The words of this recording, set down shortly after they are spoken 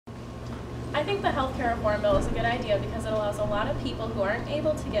I think the healthcare reform bill is a good idea because it allows a lot of people who aren't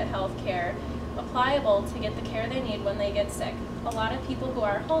able to get health care applicable to get the care they need when they get sick. A lot of people who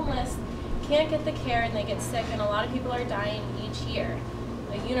are homeless can't get the care and they get sick, and a lot of people are dying each year.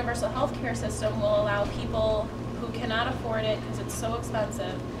 The universal health care system will allow people who cannot afford it because it's so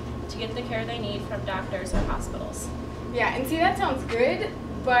expensive to get the care they need from doctors or hospitals. Yeah, and see, that sounds good,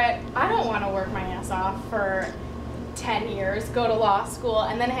 but I don't want to work my ass off for 10 years, go to law school,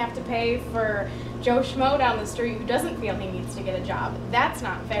 and then have to pay for Joe Schmo down the street who doesn't feel he needs to get a job. That's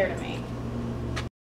not fair to me.